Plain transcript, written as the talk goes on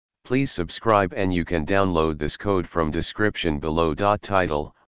Please subscribe and you can download this code from description below.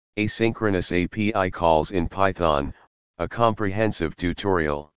 Title: Asynchronous API Calls in Python, a comprehensive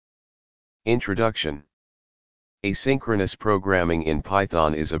tutorial. Introduction. Asynchronous programming in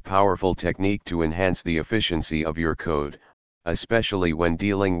Python is a powerful technique to enhance the efficiency of your code, especially when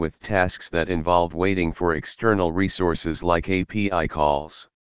dealing with tasks that involve waiting for external resources like API calls.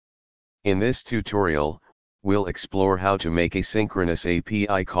 In this tutorial, we'll explore how to make asynchronous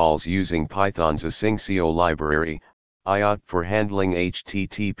API calls using Python's asyncio library, aiohttp for handling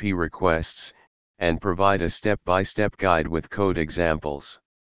HTTP requests, and provide a step-by-step guide with code examples.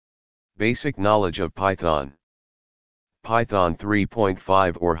 Basic knowledge of Python. Python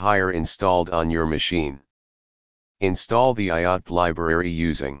 3.5 or higher installed on your machine. Install the aiohttp library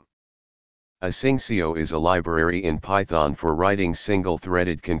using. Asyncio is a library in Python for writing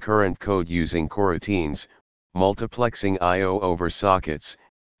single-threaded concurrent code using coroutines, multiplexing I/O over sockets,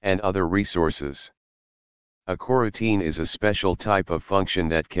 and other resources. A coroutine is a special type of function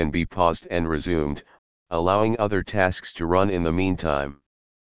that can be paused and resumed, allowing other tasks to run in the meantime.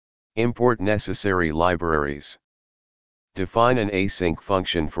 Import necessary libraries. Define an async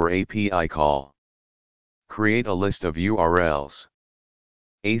function for API call. Create a list of URLs.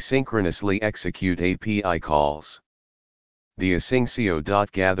 Asynchronously execute API calls. The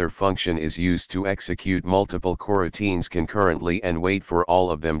asyncio.gather function is used to execute multiple coroutines concurrently and wait for all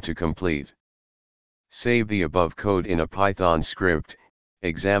of them to complete. Save the above code in a Python script,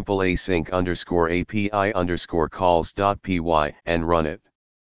 example async_API_calls.py, and run it.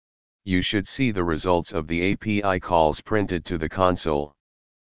 You should see the results of the API calls printed to the console.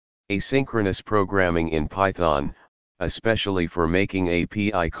 Asynchronous programming in Python, especially for making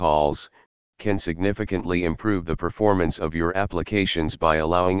API calls, can significantly improve the performance of your applications by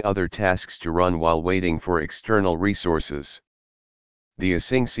allowing other tasks to run while waiting for external resources. The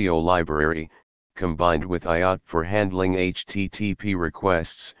asyncio library, combined with aiohttp for handling HTTP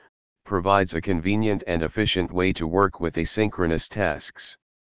requests, provides a convenient and efficient way to work with asynchronous tasks.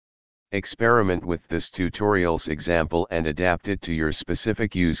 Experiment with this tutorial's example and adapt it to your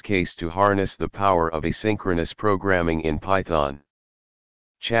specific use case to harness the power of asynchronous programming in Python.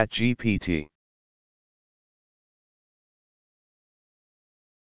 ChatGPT.